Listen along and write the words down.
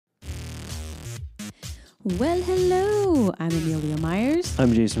Well, hello. I'm Amelia Myers.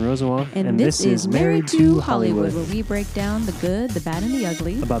 I'm Jason Rosenwald. And this is Married to Hollywood, where we break down the good, the bad, and the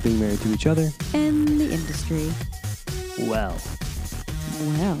ugly. About being married to each other. And the industry. Well.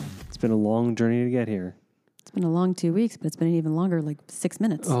 It's been a long journey to get here. It's been a long 2 weeks, but it's been even longer, like 6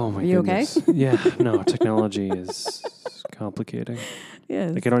 minutes. Oh, my Are you goodness. okay? Yeah, no, technology is complicating.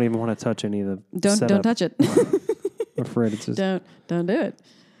 Yes. Like, I don't even want to touch any of the Don't touch it. I'm afraid it's just... Don't do it.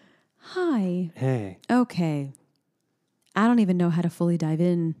 Hi. Hey. Okay. I don't even know how to fully dive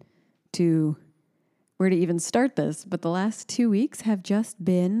in to where to even start this, but the last 2 weeks have just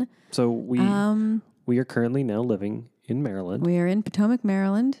been... So we are currently now living in Maryland. We are in Potomac,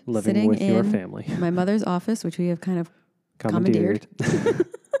 Maryland. Living sitting with in your family. My mother's office, which we have kind of commandeered.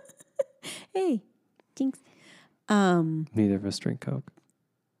 Hey, jinx. Neither of us drink Coke.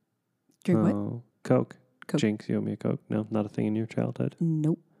 Drink what? Oh, Coke. Coke. Jinx, you owe me a Coke. No, not a thing in your childhood.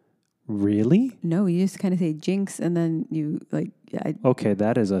 Nope. Really? No, you just kind of say jinx and then you like, yeah. Okay,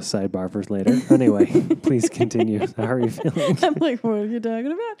 that is a sidebar for later. Anyway, please continue. How are you feeling? I'm like, what are you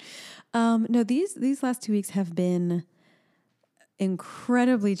talking about? No, these last 2 weeks have been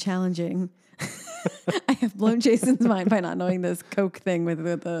incredibly challenging. I have blown Jason's mind by not knowing this Coke thing with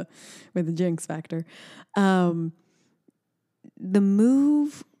the jinx factor. The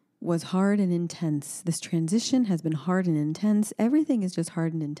move was hard and intense. This transition has been hard and intense. Everything is just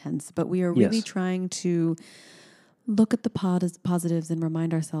hard and intense, but we are really trying to look at the positives and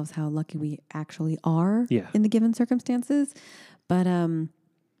remind ourselves how lucky we actually are in the given circumstances. But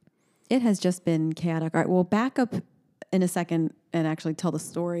it has just been chaotic. All right, we'll back up in a second and actually tell the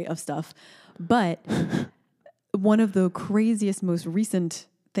story of stuff. But one of the craziest, most recent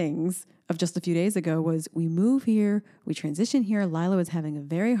things of just a few days ago was we move here, we transition here. Lila was having a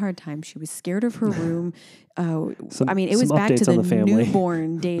very hard time. She was scared of her room. It was back to the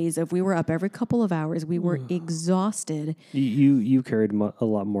newborn days of we were up every couple of hours. We were exhausted. You carried a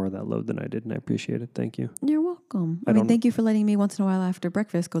lot more of that load than I did, and I appreciate it. Thank you. You're welcome. I mean, thank you for letting me once in a while after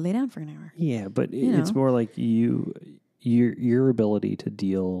breakfast go lay down for an hour. Yeah, but it's more like your ability to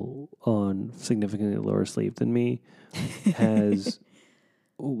deal on significantly lower sleep than me has...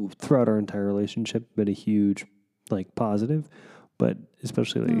 throughout our entire relationship, been a huge positive, but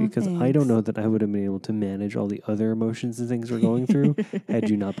especially because I don't know that I would have been able to manage all the other emotions and things we're going through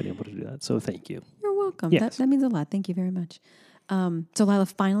had you not been able to do that. So thank you. You're welcome. Yes. That means a lot. Thank you very much. So Lila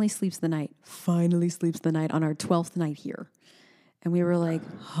finally sleeps the night on our 12th night here. And we were like,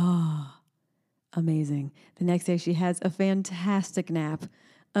 amazing. The next day she has a fantastic nap.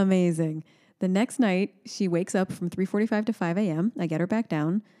 Amazing. The next night, she wakes up from 3:45 to 5 a.m. I get her back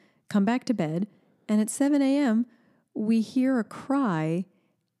down, come back to bed, and at 7 a.m., we hear a cry,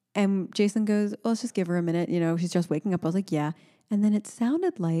 and Jason goes, well, let's just give her a minute. She's just waking up. I was like, yeah. And then it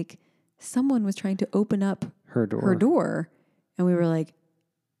sounded like someone was trying to open up her door. And we were like,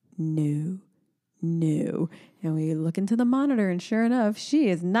 no. And we look into the monitor, and sure enough, she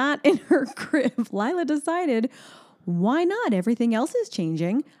is not in her crib. Lila decided... why not? Everything else is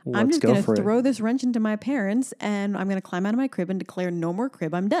changing. I'm just going to throw this wrench into my parents and I'm going to climb out of my crib and declare no more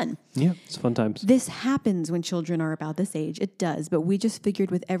crib. I'm done. Yeah, it's fun times. This happens when children are about this age. It does. But we just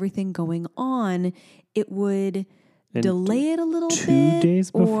figured with everything going on, it would delay it a little bit. 2 days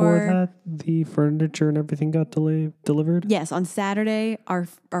before that, the furniture and everything got delivered? Yes. On Saturday, our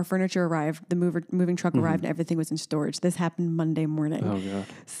furniture arrived. The moving truck arrived and everything was in storage. This happened Monday morning. Oh, God.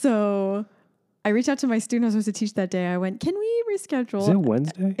 So... I reached out to my student I was supposed to teach that day. I went, can we reschedule? Is it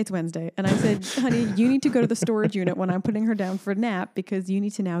Wednesday? It's Wednesday. And I said, honey, you need to go to the storage unit when I'm putting her down for a nap because you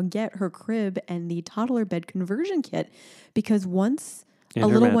need to now get her crib and the toddler bed conversion kit because once a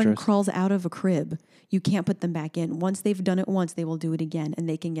little one crawls out of a crib, you can't put them back in. Once they've done it once, they will do it again and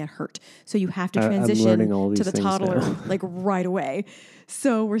they can get hurt. So you have to transition to the toddler right away.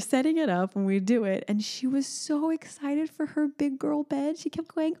 So we're setting it up and we do it. And she was so excited for her big girl bed. She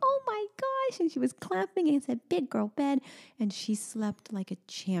kept going, oh my gosh. And she was clapping and said, big girl bed. And she slept like a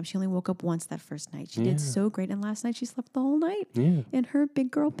champ. She only woke up once that first night. She did so great. And last night she slept the whole night in her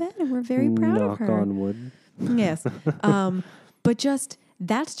big girl bed. And we're very proud of her. Knock on wood. Yes. But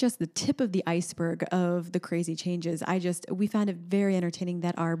that's just the tip of the iceberg of the crazy changes. We found it very entertaining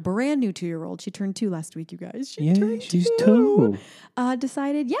that our brand new 2-year-old, she turned 2 last week, you guys. She's 2.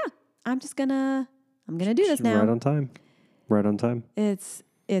 Decided, I'm gonna do this now. Right on time. It's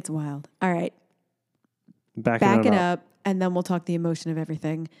wild. All right. Back it up, and then we'll talk the emotion of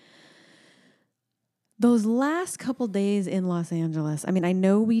everything. Those last couple days in Los Angeles, I mean, I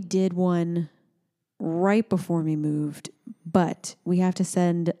know we did one right before we moved, but we have to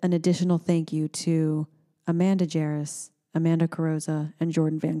send an additional thank you to Amanda Jarris Amanda Carosa, and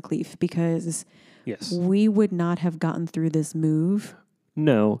Jordan Van Cleef, because yes, we would not have gotten through this move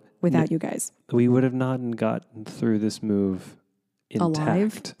without you guys. We would have not gotten through this move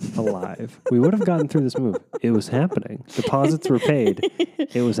intact. Alive. We would have gotten through this move. It was happening. Deposits were paid.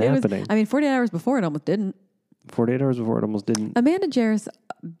 It was happening. 48 hours before it almost didn't. 48 hours before it almost didn't. Amanda Jarris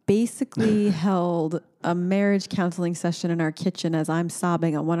basically held a marriage counseling session in our kitchen as I'm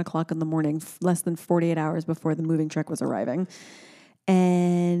sobbing at 1 o'clock in the morning, less than 48 hours before the moving truck was arriving.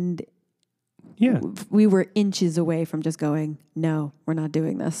 And we were inches away from just going, no, we're not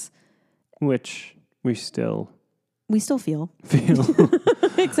doing this. Which we still feel.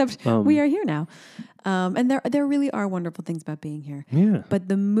 Except we are here now. And there really are wonderful things about being here. Yeah. But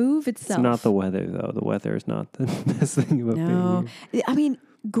the move itself. It's not the weather, though. The weather is not the best thing about being here. I mean,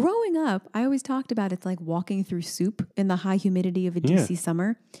 growing up, I always talked about it's like walking through soup in the high humidity of a DC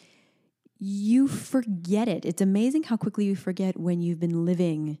summer. You forget it. It's amazing how quickly you forget when you've been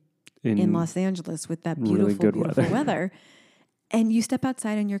living in Los Angeles with that beautiful, beautiful weather. And you step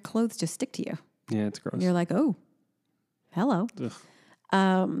outside and your clothes just stick to you. Yeah, it's gross. And you're like, oh, hello.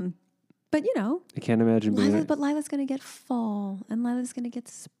 But I can't imagine being But Lila's going to get fall, and Lila's going to get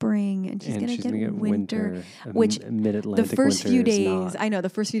spring, and she's going to get winter. Which mid-Atlantic the first few days, the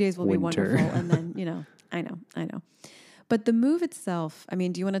first few days will be winter. wonderful, and then I know. But the move itself, I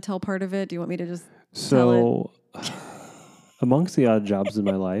mean, do you want to tell part of it? Do you want me to just tell it? Amongst the odd jobs in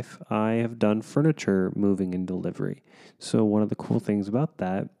my life, I have done furniture moving and delivery. So one of the cool things about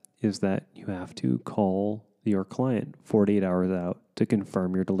that is that you have to call your client 48 hours out to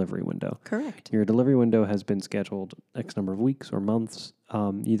confirm your delivery window. Correct. Your delivery window has been scheduled X number of weeks or months.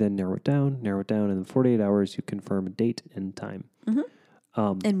 You then narrow it down, and in 48 hours, you confirm a date and time.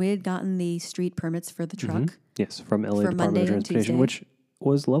 Mm-hmm. And we had gotten the street permits for the truck. Mm-hmm. Yes, from LA Department of Transportation, which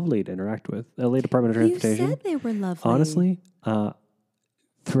was lovely to interact with. LA Department of Transportation. You said they were lovely. Honestly,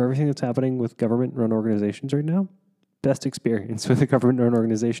 through everything that's happening with government-run organizations right now, best experience with a government-run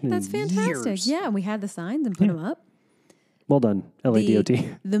organization in years. That's fantastic. Yeah, we had the signs and put them up. Well done,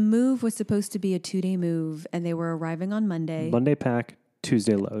 LADOT. The move was supposed to be a 2-day move, and they were arriving on Monday. Monday pack,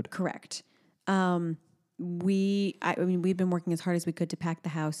 Tuesday load. Correct. We've been working as hard as we could to pack the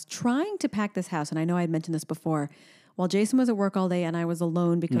house, trying to pack this house. And I know I had mentioned this before. While Jason was at work all day and I was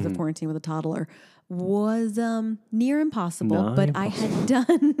alone because of quarantine with a toddler, was near impossible. But I had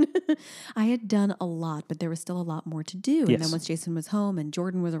done a lot, but there was still a lot more to do. Yes. And then once Jason was home and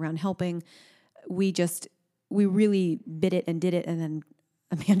Jordan was around helping, we really bit it and did it. And then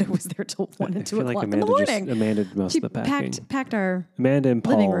Amanda was there till 1 and 2 o'clock in the morning. Amanda did most of the packing. Packed our Amanda and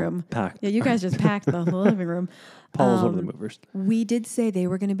Paul living room. Packed. Yeah, you guys just packed the whole living room. Paul was one of the movers. We did say they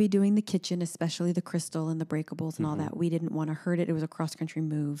were going to be doing the kitchen, especially the crystal and the breakables and all that. We didn't want to hurt it. It was a cross-country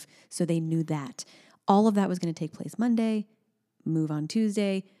move, so they knew that. All of that was going to take place Monday, move on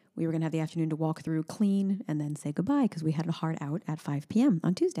Tuesday. We were going to have the afternoon to walk through, clean, and then say goodbye because we had a hard out at 5 p.m.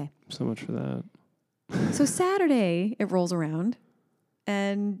 on Tuesday. So much for that. So Saturday, it rolls around,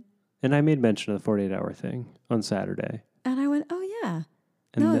 and I made mention of the 48-hour thing on Saturday. And I went, oh, yeah.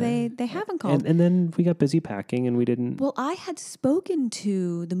 And they haven't called. And then we got busy packing and we didn't. Well, I had spoken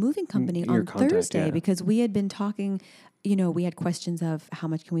to the moving company on Thursday because we had been talking, we had questions of how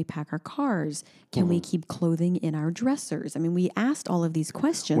much can we pack our cars? Can we keep clothing in our dressers? I mean, we asked all of these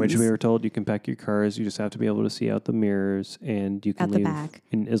questions. Which we were told you can pack your cars. You just have to be able to see out the mirrors and you can leave. At the back.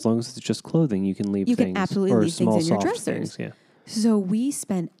 And as long as it's just clothing, you can leave things. You can absolutely leave things in your dressers. Things, yeah. So we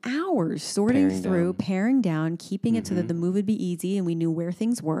spent hours sorting through, paring down, keeping it so that the move would be easy and we knew where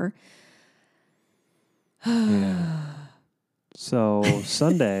things were. Yeah. So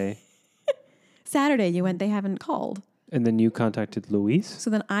Saturday, you went, they haven't called. And then you contacted Luis?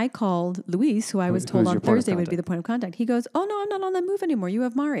 So then I called Luis, who I was told on Thursday would be the point of contact. He goes, oh, no, I'm not on that move anymore. You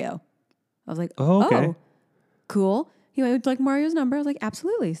have Mario. I was like, oh, cool. He went, would you like Mario's number? I was like,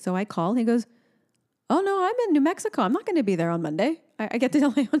 absolutely. So I called. He goes, oh, no, I'm in New Mexico. I'm not going to be there on Monday. I get to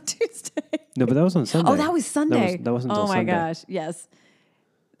LA on Tuesday. No, but that was on Sunday. Oh, that was Sunday. That wasn't until Sunday. Oh, my gosh. Yes.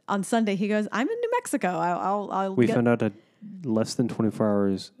 On Sunday, he goes, I'm in New Mexico. We found out less than 24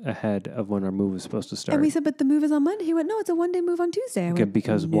 hours ahead of when our move was supposed to start. And we said, but the move is on Monday. He went, no, it's a one-day move on Tuesday. I went,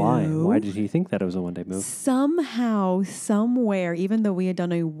 because no. Why? Why did he think that it was a one-day move? Somehow, somewhere, even though we had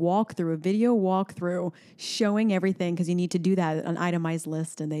done a video walkthrough, showing everything, because you need to do that, an itemized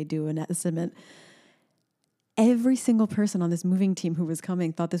list, and they do an estimate. Every single person on this moving team who was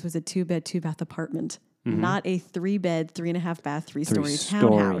coming thought this was a 2-bed, 2-bath apartment, not a 3-bed, 3.5 bath, 3-story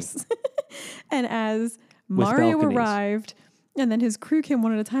townhouse. And as Mario arrived and then his crew came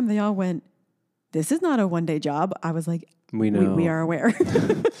one at a time, they all went, this is not a one-day job. I was like, We know. We are aware.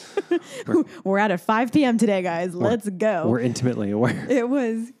 We're out at 5 p.m. today, guys. Let's go. We're intimately aware. It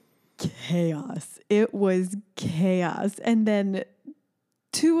was chaos. And then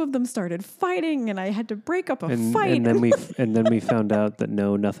 2 of them started fighting, and I had to break up a fight. And then we found out that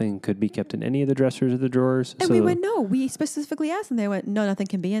nothing could be kept in any of the dressers or the drawers. And we went, no. We specifically asked them. They went, no, nothing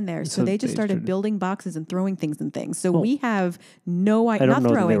can be in there. So they just started building boxes and throwing things and things. So we have no idea. I don't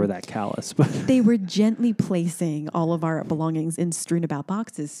know that they were that callous, but they were gently placing all of our belongings in strewn about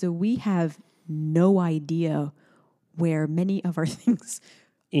boxes. So we have no idea where many of our things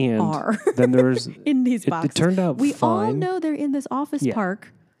are. Then there was in these boxes. It turned out we fine. all know they're in this office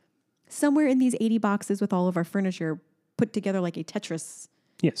park somewhere in these 80 boxes with all of our furniture put together like a Tetris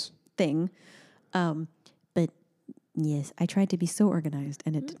thing. But yes, I tried to be so organized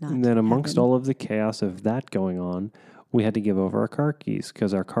and it did not. And then amongst all of the chaos of that going on, we had to give over our car keys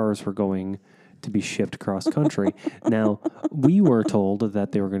because our cars were going to be shipped cross country. Now, we were told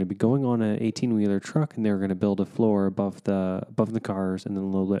that they were going to be going on an 18-wheeler truck and they were going to build a floor above the cars and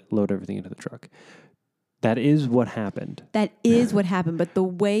then load everything into the truck. That is what happened. But the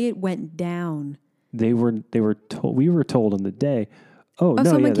way it went down, we were told on the day,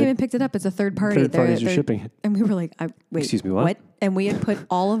 someone came and picked it up. It's a third party. Third parties are shipping it. And we were like, wait, excuse me, what? And we had put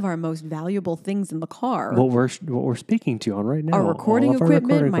all of our most valuable things in the car. What we're speaking to you on right now. Our recording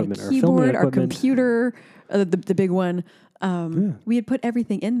equipment, my keyboard, our computer, the big one. We had put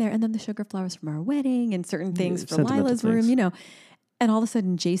everything in there. And then the sugar flowers from our wedding and certain things for Lila's room, And all of a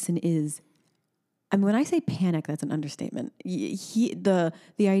sudden, Jason is... when I say panic, that's an understatement. The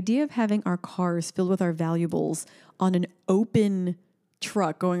idea of having our cars filled with our valuables on an open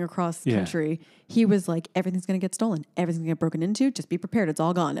truck going across country, he was like, everything's going to get stolen. Everything's going to get broken into. Just be prepared. It's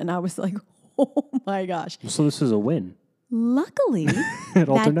all gone. And I was like, oh my gosh. So this is a win. Luckily,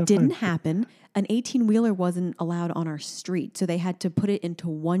 that didn't happen. An 18-wheeler wasn't allowed on our street. So they had to put it into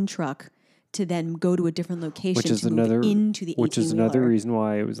one truck to then go to a different location which is move into the 18-wheeler. Which is another reason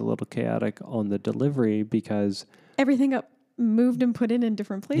why it was a little chaotic on the delivery because... everything got moved and put in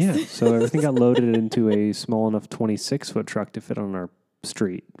different places. Yeah, so everything got loaded into a small enough 26-foot truck to fit on our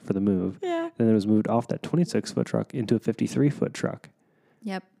street for the move. Yeah. And then it was moved off that 26-foot truck into a 53-foot truck.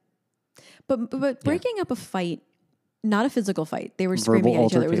 Yep. But breaking up a fight, not a physical fight. They were screaming at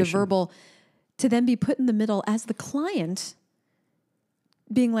each other. It was a verbal... to then be put in the middle as the client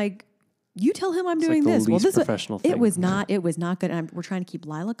being like... you tell him I'm doing this. Well, this professional thing. It was not good. And we're trying to keep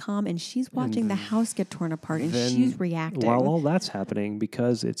Lila calm, and she's watching the house get torn apart, and she's reacting. While all that's happening,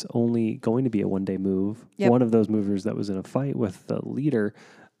 because it's only going to be a one-day move, one of those movers that was in a fight with the leader,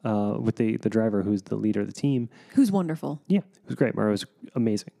 with the driver who's the leader of the team, who's wonderful. Yeah, it was great. Mario was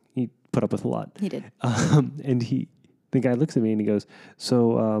amazing. He put up with a lot. He did. And the guy looks at me and he goes,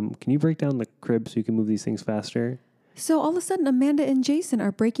 "So, can you break down the crib so you can move these things faster?" So all of a sudden, Amanda and Jason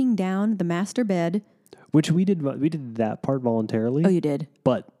are breaking down the master bed. Which we did that part voluntarily. Oh, you did?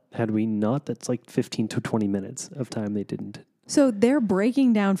 But had we not, that's like 15 to 20 minutes of time they didn't. So they're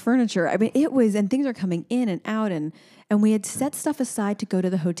breaking down furniture. I mean, it was, and things are coming in and out. And we had set stuff aside to go to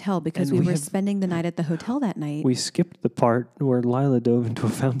the hotel because we were spending the night at the hotel that night. We skipped the part where Lila dove into a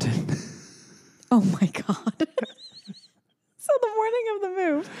fountain. Oh, my God. So the morning of the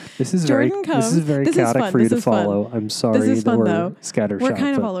move, this is very chaotic for you to follow. I'm sorry. This is fun though. Scattershot. We're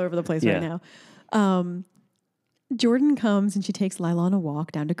kind of all over the place right now. Jordan comes and she takes Lila on a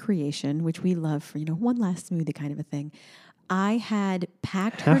walk down to Creation, which we love for one last smoothie kind of a thing. I had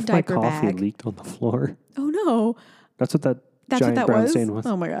packed her diaper bag. Half my coffee leaked on the floor. Oh no! That's what that giant brown stain was.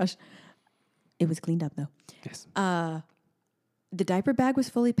 Oh my gosh! It was cleaned up though. Yes. The diaper bag was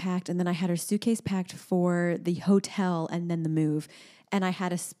fully packed, and then I had her suitcase packed for the hotel and then the move. And I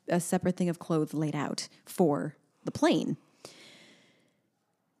had a separate thing of clothes laid out for the plane.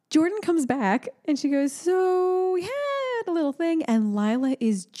 Jordan comes back, and she goes, so we had a little thing, and Lila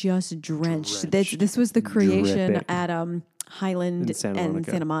is just drenched. This was the Creation dripping. At Highland and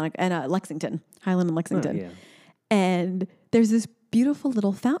Santa Monica, and Lexington. Highland and Lexington. Yeah. And there's this beautiful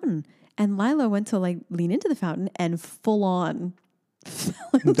little fountain. And Lila went to lean into the fountain and full on fell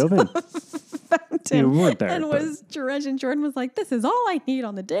into the fountain. You weren't there, and was drenched. And Jordan was like, this is all I need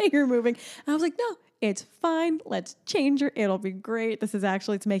on the day you're moving. And I was like, no, it's fine. Let's change her. It'll be great.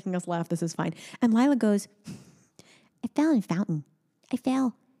 It's making us laugh. This is fine. And Lila goes, I fell in a fountain. I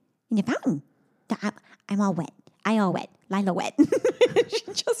fell in a fountain. I'm all wet. I all wet. Lila wet.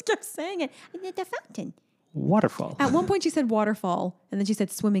 She just kept saying it. I did the fountain. Waterfall. At one point she said waterfall, and then she said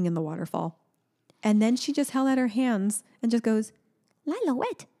swimming in the waterfall. And then she just held out her hands and just goes, Lila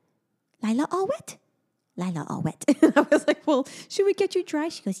wet. Lila all wet. Lila all wet. And I was like, well, should we get you dry?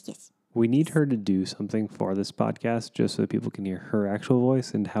 She goes, yes. We need her to do something for this podcast just so that people can hear her actual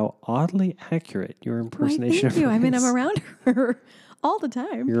voice and how oddly accurate your impersonation Thank you. of her I mean, is. I'm around her all the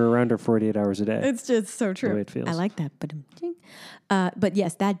time. You're around her 48 hours a day. It's just so true. The way it feels. I like that. But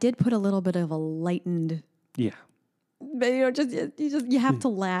yes, that did put a little bit of a lightened. Yeah. But, you have to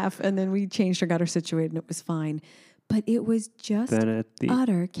laugh, and then we changed her, got her situated, and it was fine. But it was just Then at the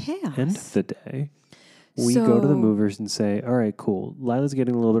utter chaos. end of the day, we go to the movers and say, all right, cool. Lila's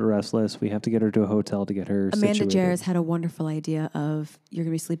getting a little bit restless. We have to get her to a hotel to get her Amanda situated. Jarris had a wonderful idea of, you're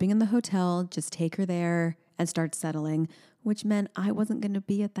going to be sleeping in the hotel, just take her there and start settling, which meant I wasn't going to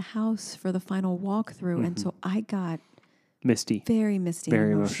be at the house for the final walkthrough. And so I got misty. Very misty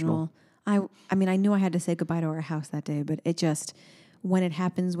and emotional. I mean, I knew I had to say goodbye to our house that day, but it just, when it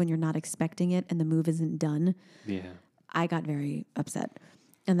happens when you're not expecting it and the move isn't done, I got very upset.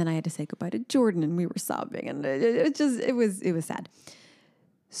 And then I had to say goodbye to Jordan, and we were sobbing, and it was sad.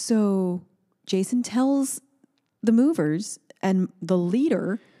 So Jason tells the movers and the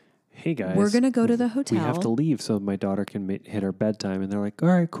leader, hey guys, we're going to go to the hotel. We have to leave so my daughter can hit her bedtime. And they're like, all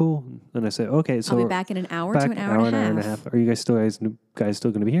right, cool. And I say, okay, so I'll be back in an hour to an hour and a half. Are you guys still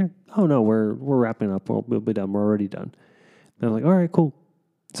going to be here? Oh no, we're wrapping up. We'll be done. We're already done. And I'm like, all right, cool.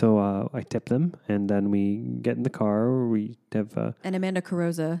 So I tip them, and then we get in the car. We have and Amanda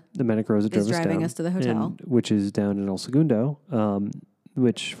Carrozza is driving us to the hotel, which is down in El Segundo.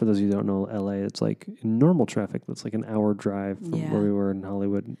 Which, for those of you who don't know, LA, it's like in normal traffic. That's like an hour drive from where we were in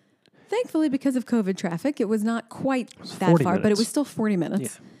Hollywood. Thankfully, because of COVID traffic, it was not quite that far, but it was still 40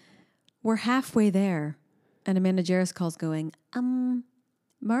 minutes. Yeah. We're halfway there, and Amanda Jarris calls going,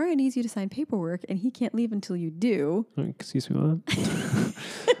 Mario needs you to sign paperwork, and he can't leave until you do. Excuse me, what?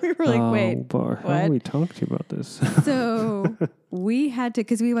 We were like, wait, Bar, how do we talk to you about this? So we had to,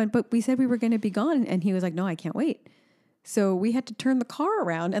 because we went, but we said we were going to be gone, and he was like, no, I can't wait. So we had to turn the car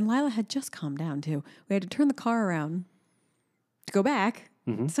around, and Lila had just calmed down too. We had to turn the car around to go back,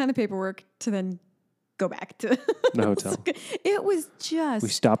 sign the paperwork, to then go back to the hotel. It was just... We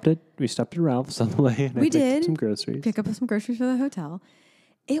stopped at Ralph's on the way, and I picked up some groceries. Pick up some groceries for the hotel.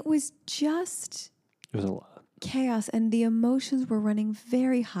 It was just... It was a lot. Chaos, and the emotions were running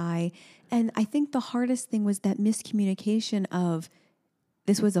very high. And I think the hardest thing was that miscommunication of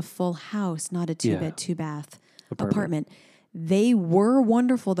this was a full house, not a 2-bed, 2-bath apartment. They were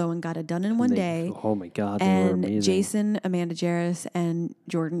wonderful, though, and got it done in one day. Oh, my God, they were amazing. And Jason, Amanda Jarris, and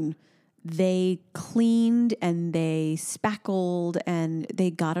Jordan, they cleaned and they spackled and they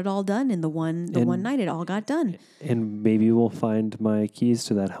got it all done in the one night. It all got done. And maybe we'll find my keys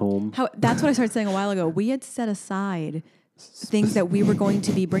to that home. That's what I started saying a while ago. We had set aside things that we were going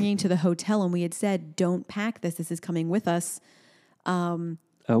to be bringing to the hotel, and we had said, don't pack this. This is coming with us.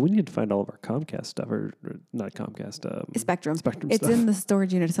 We need to find all of our Comcast stuff, or not Comcast. Spectrum stuff. It's in the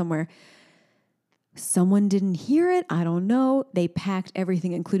storage unit somewhere. Someone didn't hear it. I don't know. They packed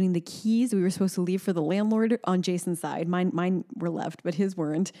everything, including the keys we were supposed to leave for the landlord on Jason's side. Mine were left, but his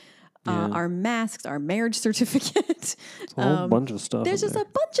weren't. Our masks, our marriage certificate. It's a whole bunch of stuff. There's just a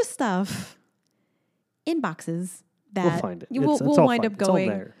bunch of stuff in boxes that we'll find it. We'll wind up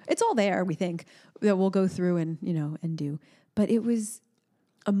going. It's all there. We think that we'll go through and do. But it was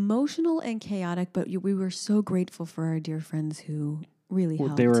emotional and chaotic. But we were so grateful for our dear friends who really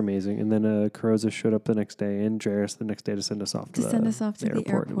helped. They were amazing. And then Carrozza showed up the next day, and Jarris the next day to send us off to the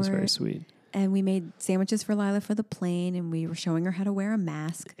airport. It was very sweet. And we made sandwiches for Lila for the plane, and we were showing her how to wear a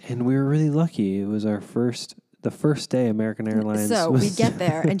mask. And we were really lucky. It was the first day American Airlines. So we get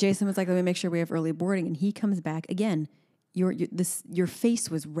there, and Jason was like, let me make sure we have early boarding. And he comes back again. Your face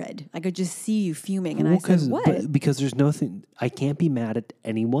was red. I could just see you fuming. And I said, what? Because there's nothing, I can't be mad at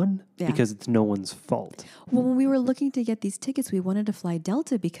anyone because it's no one's fault. Well, when we were looking to get these tickets, we wanted to fly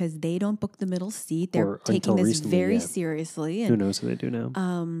Delta because they don't book the middle seat. They're taking this very seriously. And who knows what they do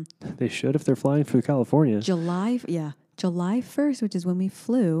now? They should if they're flying through California. July 1st, which is when we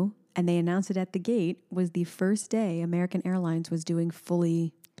flew, and they announced it at the gate, was the first day American Airlines was doing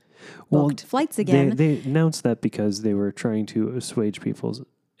fully booked flights again. They announced that because they were trying to assuage people's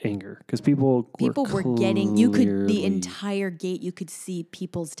anger, because people were getting, the entire gate, you could see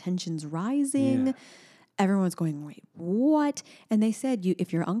people's tensions rising. Yeah. Everyone was going, wait, what? And they said,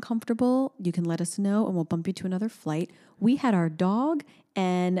 if you're uncomfortable, you can let us know and we'll bump you to another flight. We had our dog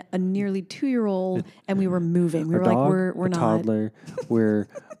and a nearly 2-year-old, and we were moving. We were dog, like, we're not. Toddler. We're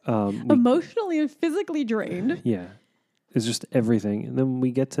emotionally and physically drained. Yeah. It's just everything. And then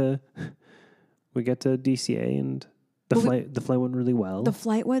we get to DCA, and the flight went really well. The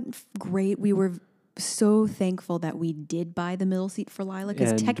flight went great. We were so thankful that we did buy the middle seat for Lila,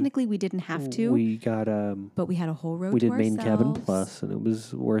 because technically we didn't have to. We got but we had a whole row. We to did ourselves. Main Cabin Plus, and it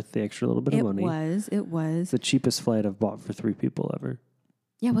was worth the extra little bit of money. It was the cheapest flight I've bought for 3 people ever.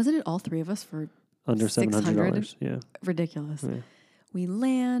 Yeah, wasn't it all 3 of us for under $700? Yeah, ridiculous. Yeah. We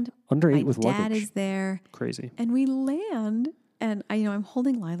land under 8 with luggage. My dad is there. Crazy. And we land, and I'm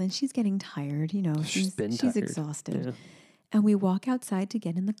holding Lila, and she's getting tired. She's exhausted. Yeah. And we walk outside to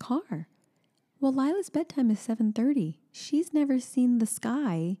get in the car. Well, Lila's bedtime is 7:30. She's never seen the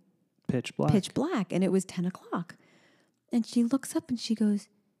sky pitch black, and it was 10 o'clock. And she looks up and she goes,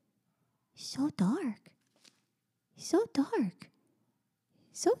 so dark.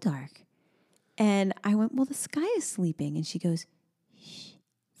 And I went, well, the sky is sleeping. And she goes, shh,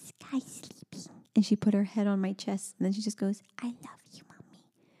 sky's sleeping. And she put her head on my chest, and then she just goes, I love you, Mommy.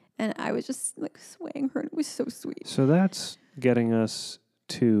 And I was just like swaying her. It was so sweet. So that's getting us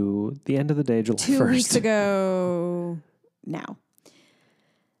to the end of the day, July 1st. 2 weeks ago now.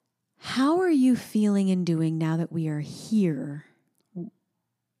 How are you feeling and doing now that we are here?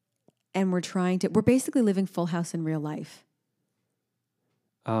 And we're basically living Full House in real life.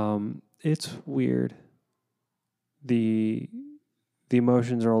 It's weird. The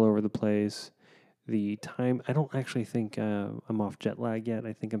emotions are all over the place. The time, I don't actually think I'm off jet lag yet.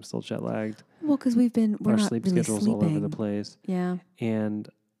 I think I'm still jet lagged. Well, because we're Our not sleep really schedule's sleeping. all over the place. Yeah. And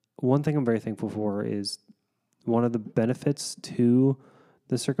one thing I'm very thankful for is one of the benefits to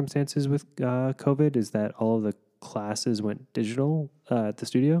the circumstances with COVID is that all of the classes went digital at the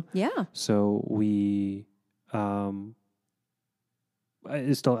studio. Yeah. So we, I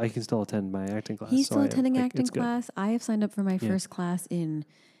can still attend my acting class. He's still attending acting class. I have signed up for my first class in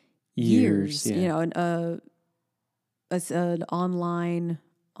years. Yeah. And it's an online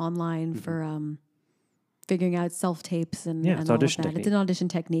for figuring out self tapes and all of that. Technique. It's an audition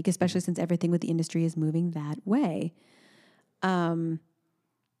technique, especially since everything with the industry is moving that way.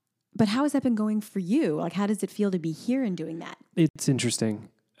 But how has that been going for you? Like, how does it feel to be here and doing that? It's interesting.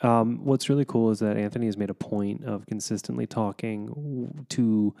 What's really cool is that Anthony has made a point of consistently talking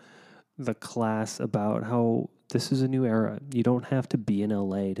to the class about how this is a new era. You don't have to be in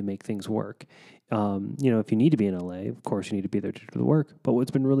LA to make things work. If you need to be in LA, of course you need to be there to do the work. But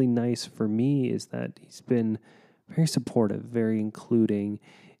what's been really nice for me is that he's been very supportive, very inclusive,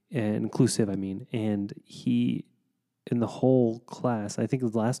 and he, in the whole class, I think it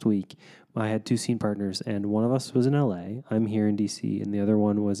was last week, I had 2 scene partners, and one of us was in LA. I'm here in DC, and the other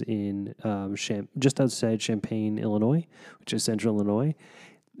one was in just outside Champaign, Illinois, which is central Illinois.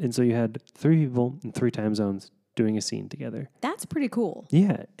 And so you had 3 people in 3 time zones doing a scene together. That's pretty cool.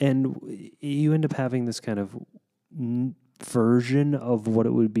 Yeah, and you end up having this kind of version of what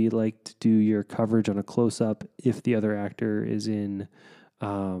it would be like to do your coverage on a close-up if the other actor is in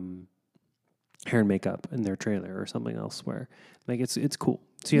hair and makeup in their trailer or something else, where like it's cool.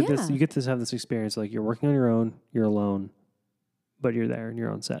 So you get to have this experience, like you're working on your own, you're alone, but you're there and you're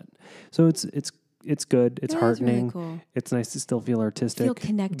on set. So it's good. It's heartening. Really cool. It's nice to still feel artistic. Feel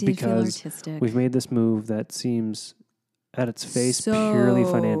connected, because feel artistic. We've made this move that seems at its face purely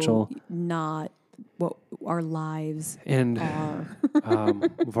financial. Not what our lives and are.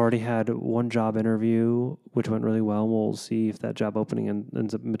 We've already had 1 job interview, which went really well. We'll see if that job opening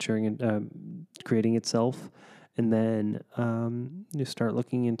ends up maturing and creating itself. And then you start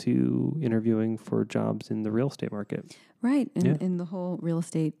looking into interviewing for jobs in the real estate market. Right. In the whole real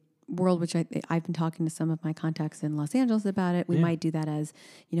estate world, which I've been talking to some of my contacts in Los Angeles about it. We might do that as,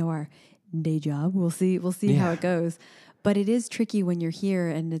 our day job. We'll see how it goes. But it is tricky when you're here,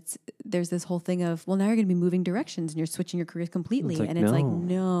 and there's this whole thing of, well, now you're going to be moving directions and you're switching your careers completely.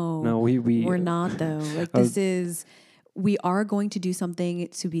 No, we're not though. Like we are going to do something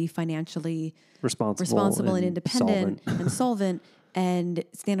to be financially responsible and independent and solvent and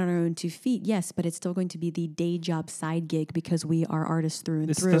stand on our own 2 feet. Yes, but it's still going to be the day job side gig because we are artists through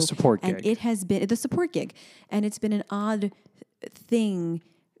and through. It's the support gig. And it has been the support gig. And it's been an odd thing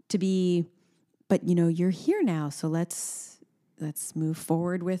to be, but you're here now, so let's move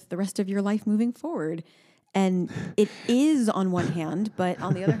forward with the rest of your life moving forward. And it is on one hand, but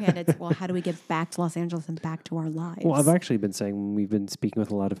on the other hand, it's, well, how do we get back to Los Angeles and back to our lives? Well, I've actually been saying, when we've been speaking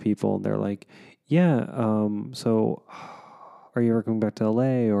with a lot of people, and they're like, so are you ever coming back to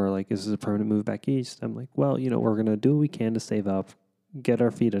LA, or like, is this a permanent move back east? I'm like, well, we're going to do what we can to save up, get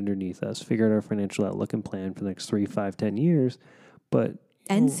our feet underneath us, figure out our financial outlook and plan for the next 3, 5, 10 years. But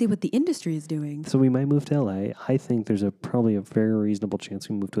see what the industry is doing. So we might move to LA. I think there's probably a very reasonable chance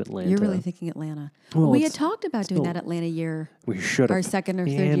we move to Atlanta. You're really thinking Atlanta. Well, we had talked about doing that Atlanta year. We should have. Our second or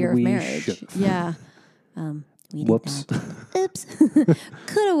third year of marriage. Yeah. We Whoops. did not. Oops.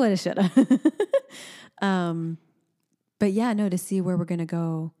 Coulda, woulda, shoulda. But yeah, no, to see where we're going to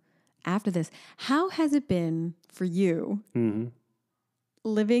go after this. How has it been for you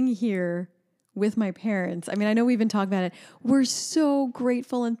living here with my parents? I mean, I know we've been talking about it. We're so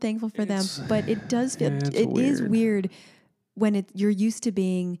grateful and thankful for them, but it does feel, it is weird when you're used to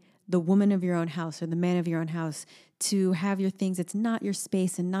being the woman of your own house or the man of your own house, to have your things. It's not your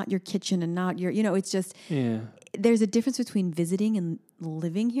space and not your kitchen and not your, it's just, there's a difference between visiting and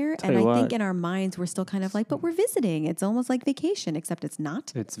living here. And I think in our minds, we're still kind of like, but we're visiting. It's almost like vacation, except it's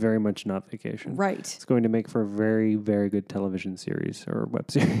not. It's very much not vacation. Right. It's going to make for a very, very good television series or web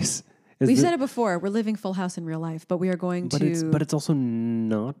series. We've said it before. We're living Full House in real life, but we are going to... But it's also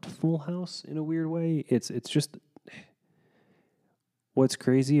not Full House in a weird way. It's just... What's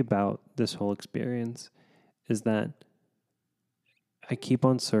crazy about this whole experience is that I keep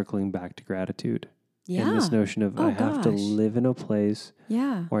on circling back to gratitude. Yeah. And this notion of have to live in a place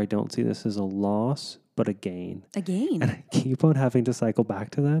where I don't see this as a loss, but a gain. A gain. And I keep on having to cycle back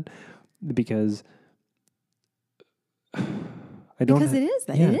to that because it is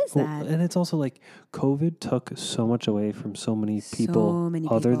that. It is that. And it's also like COVID took so much away from so many people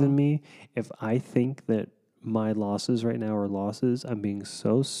other than me. If I think that my losses right now are losses, I'm being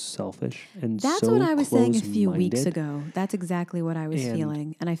so selfish and that's what I was saying a few weeks ago. That's exactly what I was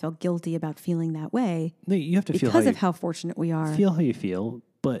feeling. And I felt guilty about feeling that way. No, you have to feel because of how fortunate we are. Feel how you feel,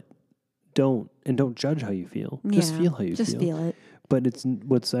 but don't judge how you feel. Just feel how you feel. Just feel it. But it's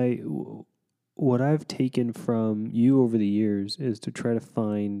what I've taken from you over the years is to try to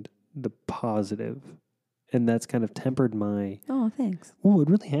find the positive. And that's kind of tempered my... Oh, thanks. Oh, it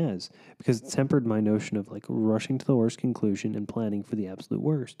really has. Because it's tempered my notion of like rushing to the worst conclusion and planning for the absolute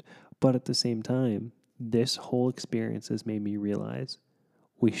worst. But at the same time, this whole experience has made me realize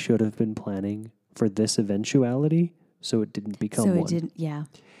we should have been planning for this eventuality so it didn't become one. So it didn't, yeah.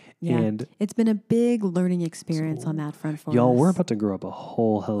 And it's been a big learning experience on that front for us. Y'all, we're about to grow up a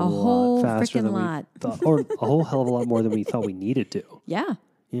whole hell of a lot faster than we thought. Or a whole hell of a lot more than we thought we needed to. Yeah.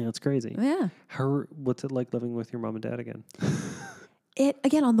 Yeah, it's crazy. Yeah. What's it like living with your mom and dad again?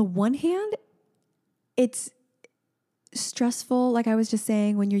 Again, on the one hand, it's stressful. Like I was just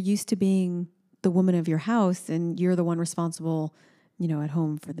saying, when you're used to being the woman of your house and you're the one responsible, at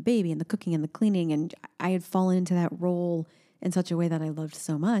home for the baby and the cooking and the cleaning. And I had fallen into that role in such a way that I loved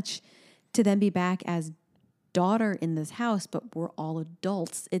so much. To then be back as daughter in this house, but we're all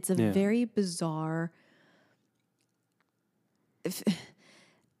adults. It's a very bizarre...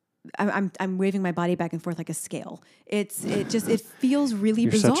 I'm waving my body back and forth like a scale. It feels really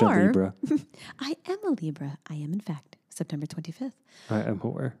bizarre. You're such a Libra. I am a Libra. I am, in fact, September 25th. I am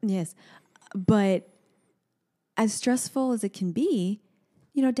aware. Yes. But as stressful as it can be,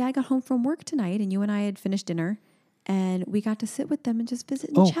 Dad got home from work tonight and you and I had finished dinner and we got to sit with them and just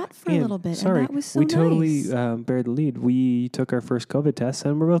visit and chat for a little bit. Sorry, and that was so we nice. Totally buried the lead. We took our first COVID test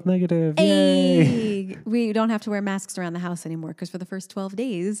and we're both negative. Hey! Yay! We don't have to wear masks around the house anymore because for the first 12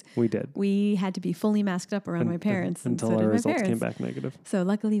 days, we had to be fully masked up around my parents. Until our results came back negative. So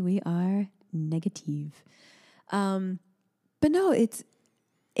luckily we are negative. But no, it's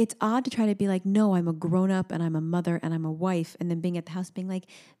odd to try to be like, no, I'm a grown up and I'm a mother and I'm a wife. And then being at the house being like,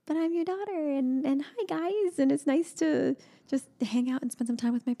 but I'm your daughter and hi guys. And it's nice to just hang out and spend some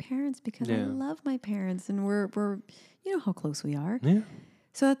time with my parents because I love my parents and we're how close we are. Yeah.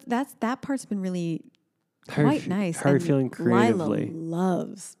 So that part's been really quite nice. How are you feeling creatively? Lila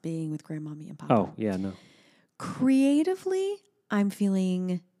loves being with grandmommy and papa. Oh, yeah, no. Creatively, I'm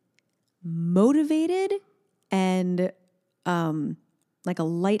feeling motivated and, like a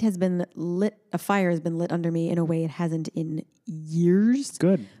light has been lit, a fire has been lit under me in a way it hasn't in years.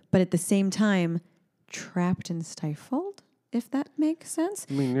 Good. But at the same time, trapped and stifled, if that makes sense.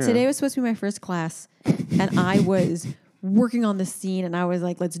 I mean, Today was supposed to be my first class, and I was working on the scene, and I was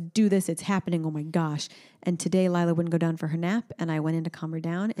like, let's do this. It's happening. Oh, my gosh. And today, Lila wouldn't go down for her nap, and I went in to calm her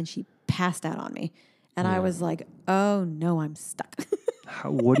down, and she passed out on me. And I was like, oh, no, I'm stuck.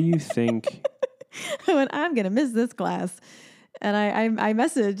 What do you think? I went, I'm going to miss this class. And I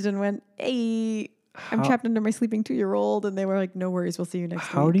messaged and went, hey, I'm trapped under my sleeping 2-year-old. And they were like, no worries. We'll see you next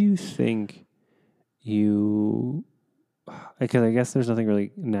week. How do you think because I guess there's nothing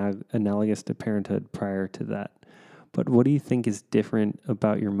really analogous to parenthood prior to that. But what do you think is different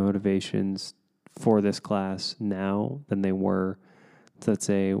about your motivations for this class now than they were, let's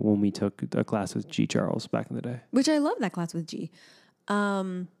say, when we took a class with G. Charles back in the day? Which I love that class with G.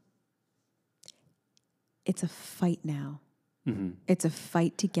 It's a fight now. Mm-hmm. It's a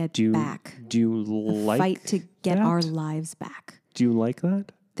fight to get back. Do you like a fight to get our lives back? Do you like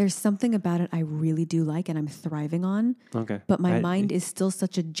that? there's something about it I really do like and I'm thriving on. Okay. But my mind is still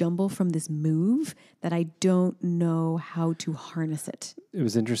such a jumble from this move that I don't know how to harness it. It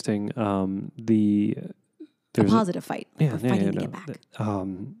was interesting. A positive fight. We're fighting to get back.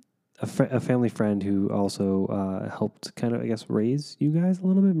 A family friend who also helped kind of, I guess, raise you guys a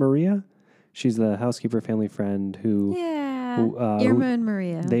little bit, Maria. She's the housekeeper family friend who... Irma and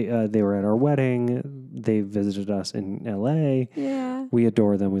Maria. They were at our wedding. They visited us in L.A. Yeah. We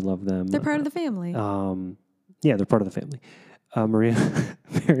adore them. We love them. They're part of the family. Yeah, they're part of the family. Maria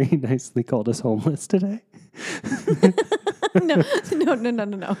very nicely called us homeless today. No.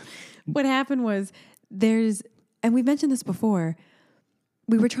 What happened was and we've mentioned this before,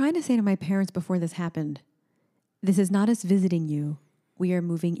 we were trying to say to my parents before this happened, this is not us visiting you. We are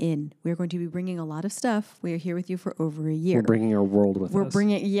moving in. We are going to be bringing a lot of stuff. We are here with you for over a year. We're bringing our world with us. We're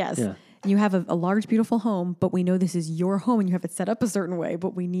bringing, yes. Yeah. You have a large, beautiful home, but we know this is your home and you have it set up a certain way,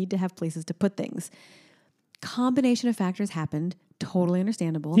 but we need to have places to put things. Combination of factors happened. Totally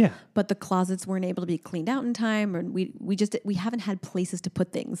understandable. Yeah. But the closets weren't able to be cleaned out in time, and we haven't had places to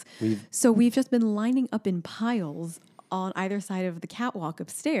put things. So we've just been lining up in piles on either side of the catwalk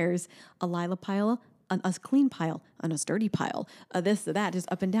upstairs, a Lila pile, a clean pile, a sturdy pile, this, that,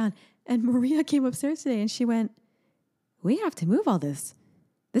 just up and down. And Maria came upstairs today and she went, we have to move all this.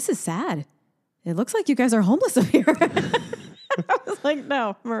 This is sad. It looks like you guys are homeless up here. I was like,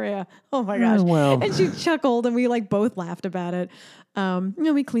 no, Maria. Oh my gosh. Well. And she chuckled and we both laughed about it.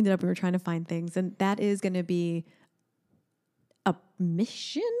 We cleaned it up. We were trying to find things. And that is going to be a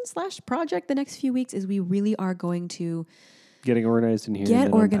mission / project the next few weeks is we really are going to getting organized in here.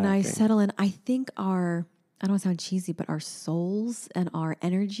 Get organized, unpacking. Settle in. I think I don't want to sound cheesy, but our souls and our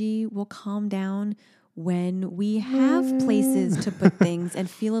energy will calm down when we have places to put things and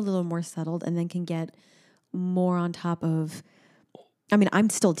feel a little more settled and then can get more on top of, I'm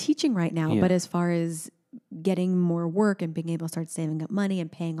still teaching right now, but as far as getting more work and being able to start saving up money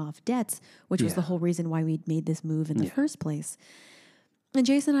and paying off debts, which was the whole reason why we made this move in the first place. And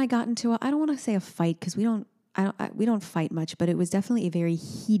Jason and I got into I don't want to say a fight because we don't fight much, but it was definitely a very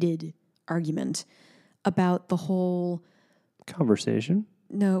heated argument about the whole conversation.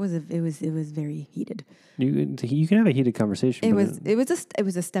 No, it was very heated. You can have a heated conversation. It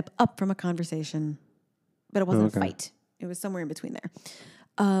was a step up from a conversation, but it wasn't a fight. It was somewhere in between there.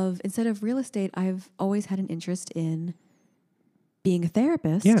 Instead of real estate, I've always had an interest in being a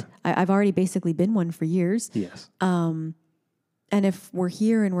therapist. Yeah. I've already basically been one for years. Yes. And if we're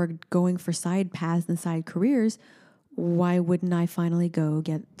here and we're going for side paths and side careers, why wouldn't I finally go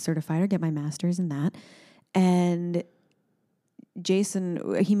get certified or get my master's in that? And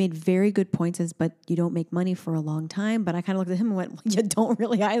Jason, he made very good points but you don't make money for a long time. But I kind of looked at him and went, well, you don't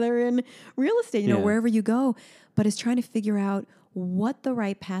really either in real estate, wherever you go. But it's trying to figure out what the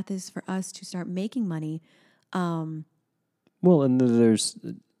right path is for us to start making money. Well, and there's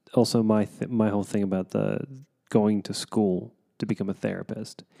also my whole thing about the going to school to become a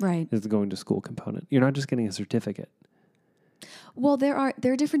therapist. Right. Is the going to school component. You're not just getting a certificate. Well, there are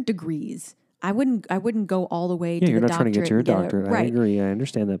different degrees. I wouldn't go all the way to the doctorate. You're not trying to get your doctorate. Right. I agree. I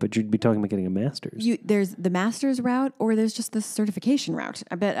understand that. But you'd be talking about getting a master's. There's the master's route or there's just the certification route.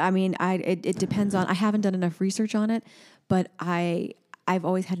 It depends on, I haven't done enough research on it, but I've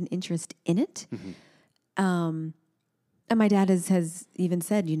always had an interest in it. Mm-hmm. And my dad has even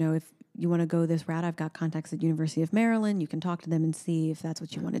said, if you want to go this route, I've got contacts at University of Maryland. You can talk to them and see if that's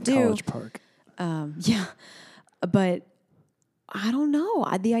what you want to do. College Park. Yeah. But I don't know.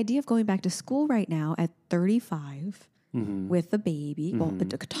 The idea of going back to school right now at 35 with a baby, well, a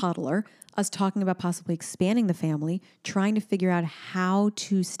toddler, us talking about possibly expanding the family, trying to figure out how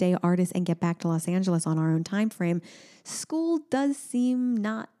to stay artists and get back to Los Angeles on our own time frame. School does seem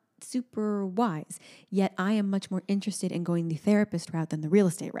not super wise. Yet I am much more interested in going the therapist route than the real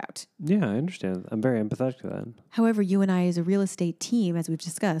estate route. Yeah, I understand. I'm very empathetic to that. However, you and I as a real estate team, as we've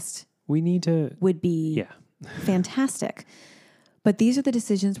discussed, would be fantastic. But these are the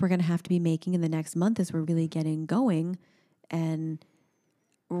decisions we're going to have to be making in the next month as we're really getting going and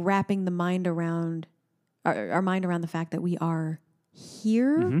wrapping the mind around our mind around the fact that we are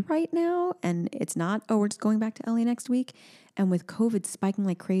here right now. And it's not, we're just going back to LA next week. And with COVID spiking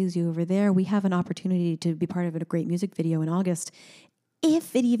like crazy over there, we have an opportunity to be part of a great music video in August,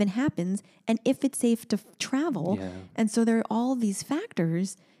 if it even happens, and if it's safe to travel. Yeah. And so there are all these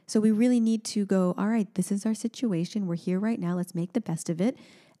factors. So we really need to go, all right, this is our situation. We're here right now. Let's make the best of it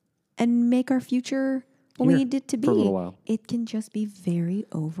and make our future what we need it to be. For a little while. It can just be very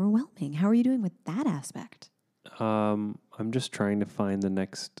overwhelming. How are you doing with that aspect? I'm just trying to find the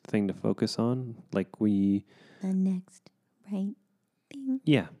next thing to focus on. The next right sleeping.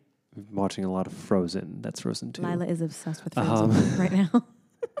 Yeah. Watching a lot of Frozen. That's Frozen 2. Lila is obsessed with Frozen right now.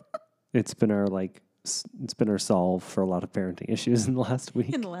 It's been our solve for a lot of parenting issues in the last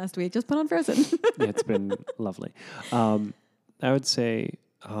week. Just put on Frozen. It's been lovely. I would say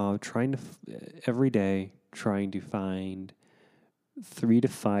every day trying to find 3 to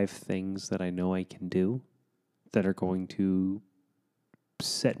 5 things that I know I can do that are going to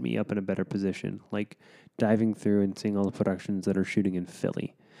set me up in a better position. Like diving through and seeing all the productions that are shooting in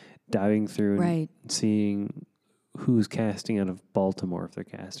Philly. Diving through and seeing who's casting out of Baltimore if they're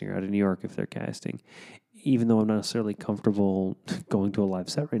casting, or out of New York if they're casting. Even though I'm not necessarily comfortable going to a live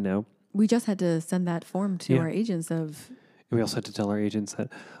set right now. We just had to send that form to our agents of... And we also had to tell our agents that,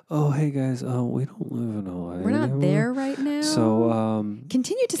 oh, hey guys, we don't live in LA. We're not there right now. So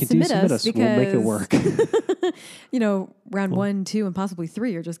continue to submit us because we'll make it work. Round 1, 2, and possibly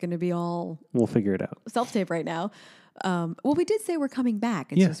 3 are just going to be all... We'll figure it out. Self-tape right now. Well, we did say we're coming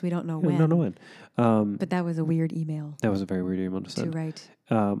back. It's just we don't know when. Don't know when. But that was a weird email. That was a very weird email to send. To write.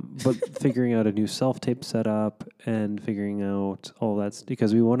 But figuring out a new self-tape setup and figuring out all that's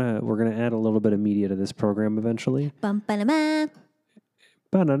because we're gonna add a little bit of media to this program eventually. Banana.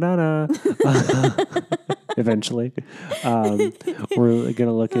 Eventually, we're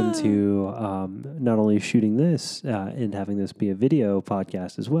gonna look into not only shooting this and having this be a video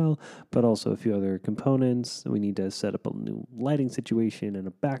podcast as well, but also a few other components. We need to set up a new lighting situation and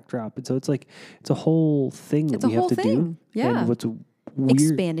a backdrop, and so it's a whole thing that we have to do. Yeah. And what's weird,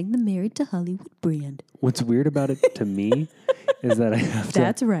 expanding the Married to Hollywood brand. What's weird about it to me is that I have to.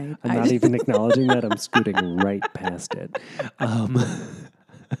 That's right. I'm not even acknowledging that. I'm scooting right past it.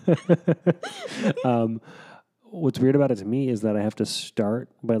 What's weird about it to me is that I have to start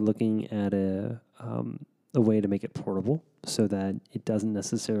by looking at a way to make it portable so that it doesn't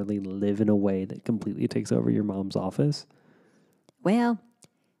necessarily live in a way that completely takes over your mom's office. Well,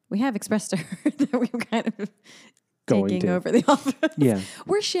 we have expressed to her that we've kind of taking over the office. Yeah.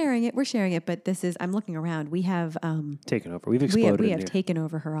 We're sharing it, but I'm looking around. We have taken over. We've exploded. We have taken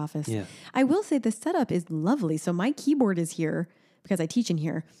over her office. Yeah. I will say the setup is lovely. So my keyboard is here because I teach in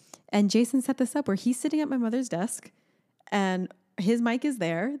here. And Jason set this up where he's sitting at my mother's desk and his mic is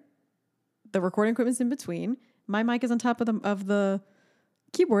there. The recording equipment's in between. My mic is on top of the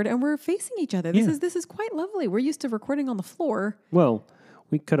keyboard and we're facing each other. This is quite lovely. We're used to recording on the floor. Well,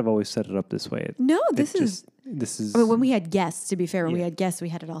 we could have always set it up this way. This is I mean, when we had guests, to be fair, we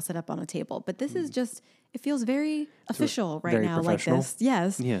had it all set up on a table. But this is just, it feels very official right now like this.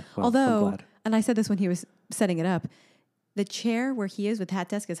 Yes. Yeah. Well, although, and I said this when he was setting it up, the chair where he is with Hat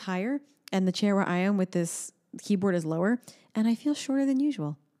Desk is higher, and the chair where I am with this keyboard is lower, and I feel shorter than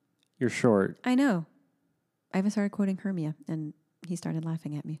usual. You're short. I know. I even started quoting Hermia, and he started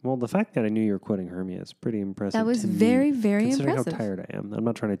laughing at me. Well, the fact that I knew you were quoting Hermia is pretty impressive. That was very, very considering impressive. How tired I am. I'm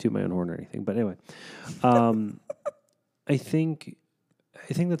not trying to toot my own horn or anything, but anyway, I think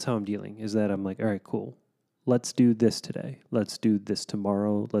that's how I'm dealing. Is that I'm like, all right, cool. Let's do this today. Let's do this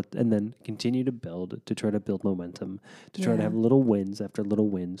tomorrow. And then continue to build, to try to build momentum, to try to have little wins after little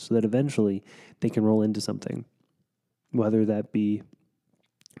wins, so that eventually they can roll into something. Whether that be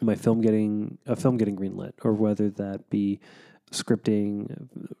my film getting greenlit, or whether that be scripting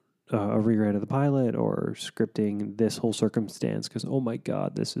a rewrite of the pilot, or scripting this whole circumstance because oh my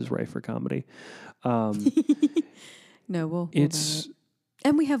god, this is rife for comedy. No, it's.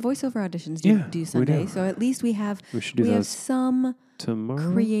 And we have voiceover auditions due Sunday, so at least we have some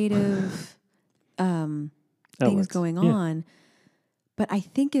tomorrow creative things going on. But I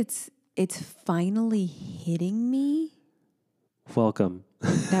think it's finally hitting me. Welcome.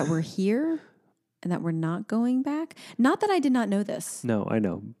 That we're here and that we're not going back. Not that I did not know this. No, I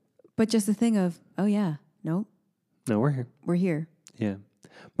know. But just the thing of, oh yeah, nope. No, we're here. We're here. Yeah.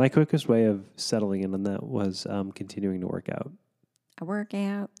 My quickest way of settling in on that was continuing to work out. I work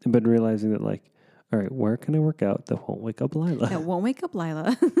out. But realizing that, like, all right, where can I work out that won't wake up Lila? That won't wake up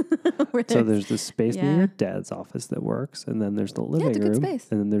Lila. So there's the space near your dad's office that works, and then there's the living room, good space.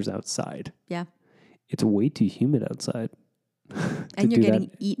 And then there's outside. Yeah. It's way too humid outside. And you're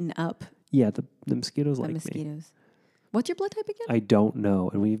getting eaten up. Yeah, the mosquitoes like me. The mosquitoes. What's your blood type again? I don't know,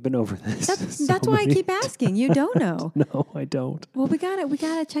 and we've been over this. That's why I keep asking. You don't know. No, I don't. Well, we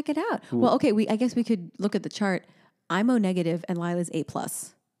gotta check it out. Well, okay, I guess we could look at the chart. I'm O negative and Lila's A+. A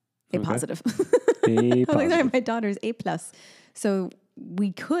positive. A positive. My daughter's A+. So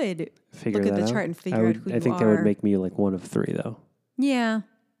we could look at the chart and figure out who you are. I think that would make me like one of 3, though. Yeah.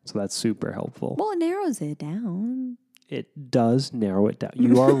 So that's super helpful. Well, it narrows it down. It does narrow it down.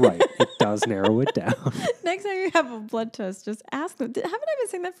 You are right. It does narrow it down. Next time you have a blood test, just ask them. Haven't I been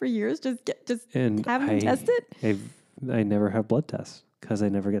saying that for years? Just have them test it? I never have blood tests because I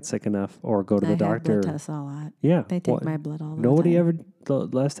never get sick enough or go to the doctor. I have blood tests a lot. Yeah. They take my blood all the Nobody time. ever, the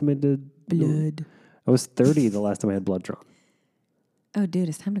last time I did Blood. I was 30 the last time I had blood drawn. Oh, dude,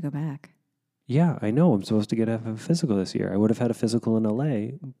 it's time to go back. Yeah, I know. I'm supposed to have a physical this year. I would have had a physical in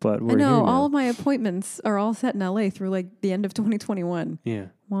LA, but we're I know. here now. All of my appointments are all set in LA through like the end of 2021. Yeah.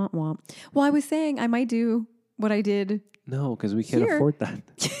 Womp womp. Well, I was saying I might do what I did. No, because we can't afford that.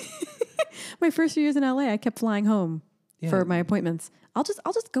 My first few years in LA, I kept flying home for my appointments. I'll just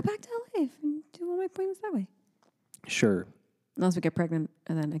go back to LA and do all my appointments that way. Sure. Unless we get pregnant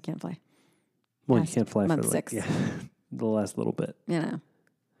and then I can't fly. Well, you can't fly month for 6. The last little bit. You know,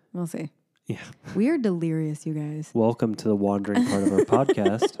 we'll see. Yeah. We are delirious, you guys. Welcome to the wandering part of our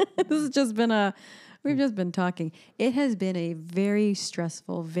podcast. This has just been we've just been talking. It has been a very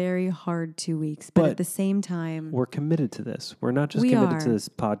stressful, very hard 2 weeks, but at the same time, we're committed to this. We're not just committed to this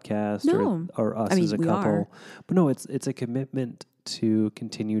podcast or us as a couple, but no, it's a commitment to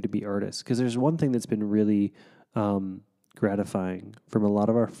continue to be artists. Because there's one thing that's been really gratifying from a lot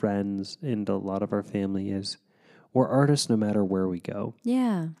of our friends and a lot of our family is we're artists no matter where we go.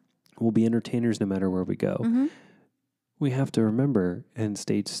 Yeah. We'll be entertainers no matter where we go. Mm-hmm. We have to remember and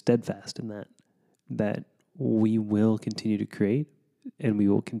stay steadfast in that we will continue to create and we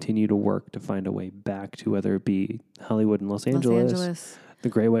will continue to work to find a way back to whether it be Hollywood and Los Angeles, the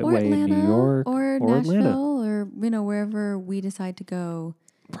Great White Way Atlanta, in New York, or Nashville, Atlanta. Or wherever we decide to go.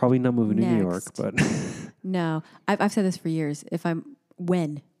 Probably not moving to New York, but no, I've said this for years. If I'm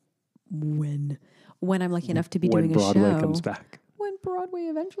when I'm lucky enough to be doing a show, when Broadway comes back. When Broadway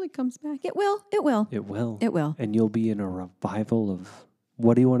eventually comes back, it will. And you'll be in a revival of.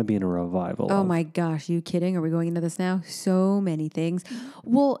 What do you want to be in a revival of? Oh my gosh, are you kidding? Are we going into this now? So many things.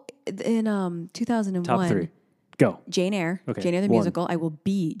 Well, in 2001, top 3, go. Jane Eyre. Okay. Jane Eyre the musical. I will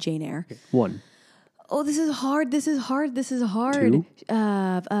be Jane Eyre. Okay. 1. Oh, this is hard. 2.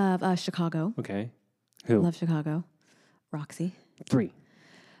 Chicago. Okay. Who? Love Chicago. Roxy. 3.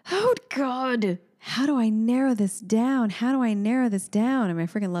 Oh God. How do I narrow this down? I mean, I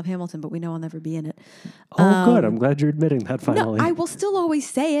freaking love Hamilton, but we know I'll never be in it. Oh, good. I'm glad you're admitting that finally. No, I will still always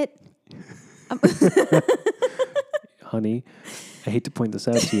say it. Honey, I hate to point this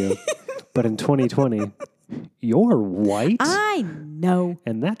out to you, but in 2020, you're white. I know.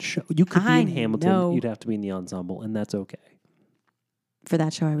 And that show, you could be in Hamilton. You'd have to be in the ensemble, and that's okay. For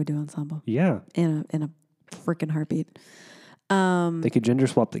that show, I would do ensemble. Yeah. In a freaking heartbeat. They could gender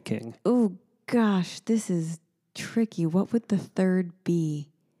swap the king. Oh, gosh, this is tricky. What would the third be?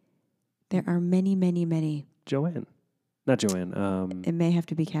 There are many, many, many. Joanne. Not Joanne. It may have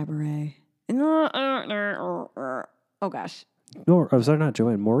to be Cabaret. Oh, gosh. No, I'm sorry, not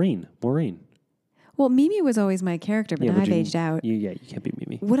Joanne. Maureen. Well, Mimi was always my character, but now I've aged out. You can't be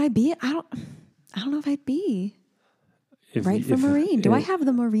Mimi. Would I be? I don't know if I'd be. For Maureen. Do I have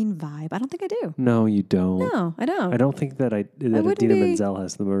the Maureen vibe? I don't think I do. No, you don't. No, I don't. I don't think that Idina Menzel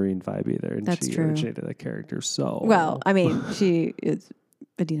has the Maureen vibe either. And That's she true. originated that character so well. I mean, she is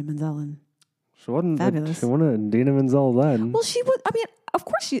Idina Menzel and she wasn't fabulous. She wasn't Idina Menzel then. Well, she was. I mean, of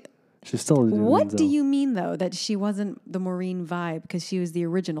course she. She's still Idina What Menzel. do you mean though that she wasn't the Maureen vibe because she was the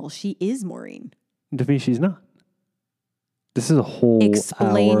original? She is Maureen. To me, she's not. This is a whole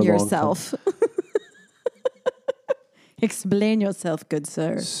Explain yourself. Explain yourself, good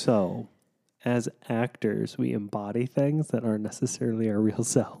sir. So, as actors, we embody things that aren't necessarily our real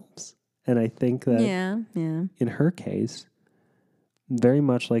selves. And I think that in her case, very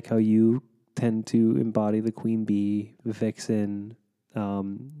much like how you tend to embody the queen bee, vixen,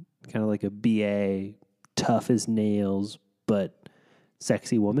 kind of like a BA, tough as nails, but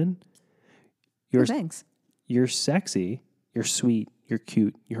sexy woman. Thanks. You're sexy, you're sweet, you're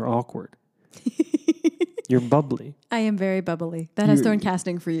cute, you're awkward. You're bubbly. I am very bubbly. That has thrown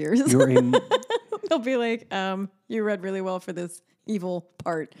casting for years. They'll be like, you read really well for this evil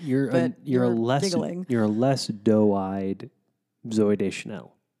part. You're a less doe-eyed Zooey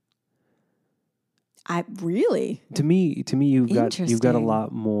Deschanel. To me, you've got a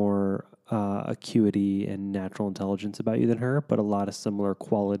lot more acuity and natural intelligence about you than her, but a lot of similar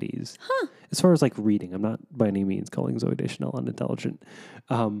qualities. Huh. As far as like reading, I'm not by any means calling Zooey Deschanel unintelligent.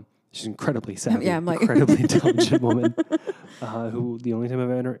 She's incredibly savvy, incredibly intelligent woman. Who the only time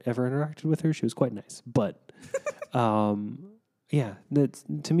I've ever interacted with her, she was quite nice. But that's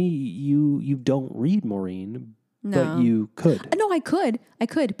to me, you don't read Maureen, but you could. No, I could,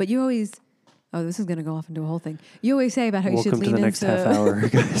 but you always. Oh, this is going to go off into a whole thing. You always say about how you should lean into... Welcome to the next half hour,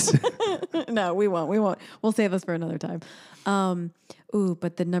 guys. No, we won't. We'll save this for another time.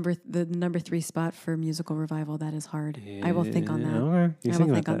 But the number 3 spot for musical revival, that is hard. Yeah, I will think on that. Okay. I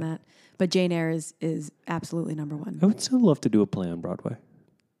will think on that. But Jane Eyre is absolutely number one. I would still love to do a play on Broadway.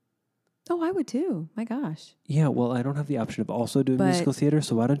 Oh, I would too. My gosh. Yeah, well, I don't have the option of also doing musical theater,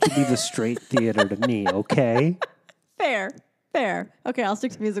 so why don't you leave the straight theater to me, okay? Fair. Okay, I'll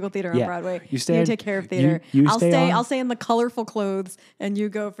stick to musical theater on Broadway. You take care of theater. I'll stay in the colorful clothes, and you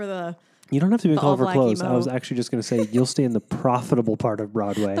go for the. You don't have to be in colorful clothes. I was actually just going to say you'll stay in the profitable part of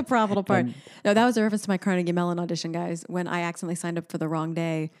Broadway. The profitable part. No, that was a reference to my Carnegie Mellon audition, guys. When I accidentally signed up for the wrong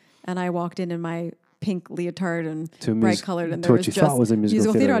day, and I walked in my pink leotard and bright colored, and there was just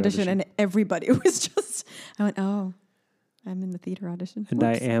musical theater audition, and everybody was just. I went, oh, I'm in the theater audition, and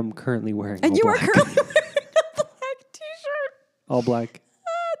I am currently wearing. And all you black. are currently wearing a black T-shirt. All black.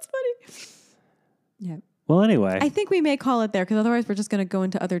 That's funny. Yeah. Well, anyway. I think we may call it there because otherwise we're just going to go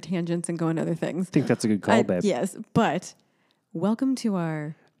into other tangents and go into other things. I think that's a good call, babe. Yes, but welcome to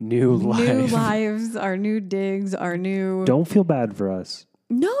our new lives, our new digs, our new. Don't feel bad for us.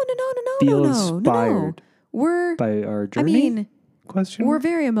 No. Feel inspired. We're by our journey. Question. We're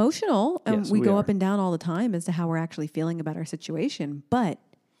very emotional, and we go up and down all the time as to how we're actually feeling about our situation. But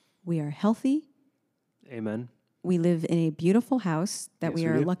we are healthy. Amen. We live in a beautiful house that we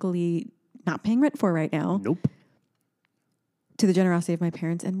are luckily not paying rent for right now. Nope. To the generosity of my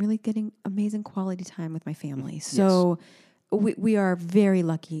parents and really getting amazing quality time with my family. So we are very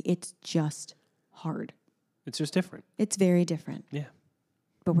lucky. It's just hard. It's just different. It's very different. Yeah.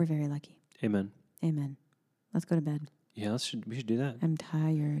 But we're very lucky. Amen. Let's go to bed. Yeah, we should do that. I'm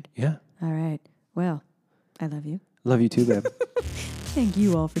tired. Yeah. All right. Well, I love you. Love you too, babe. Thank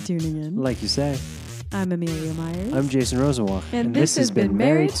you all for tuning in. Like you say. I'm Amelia Myers. I'm Jason Rosenwald. And this has been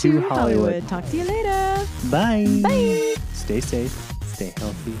Married to Hollywood. Talk to you later. Bye. Bye. Stay safe. Stay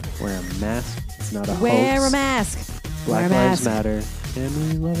healthy. Wear a mask. It's not a hoax. Wear a mask. Black Lives Matter. And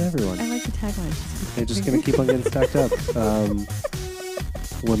we love everyone. I like the tagline. They're just going to keep on getting stacked up.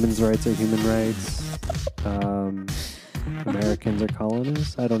 Women's rights are human rights. Americans are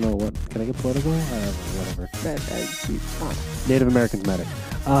colonists. I don't know what. Can I get political? Whatever. Native Americans matter.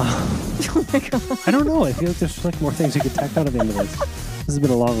 Oh my God. I don't know. I feel like there's like more things you could tack on at the end of this. This has been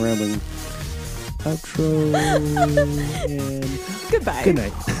a long rambling outro. And goodbye. Good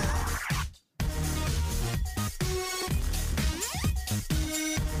night.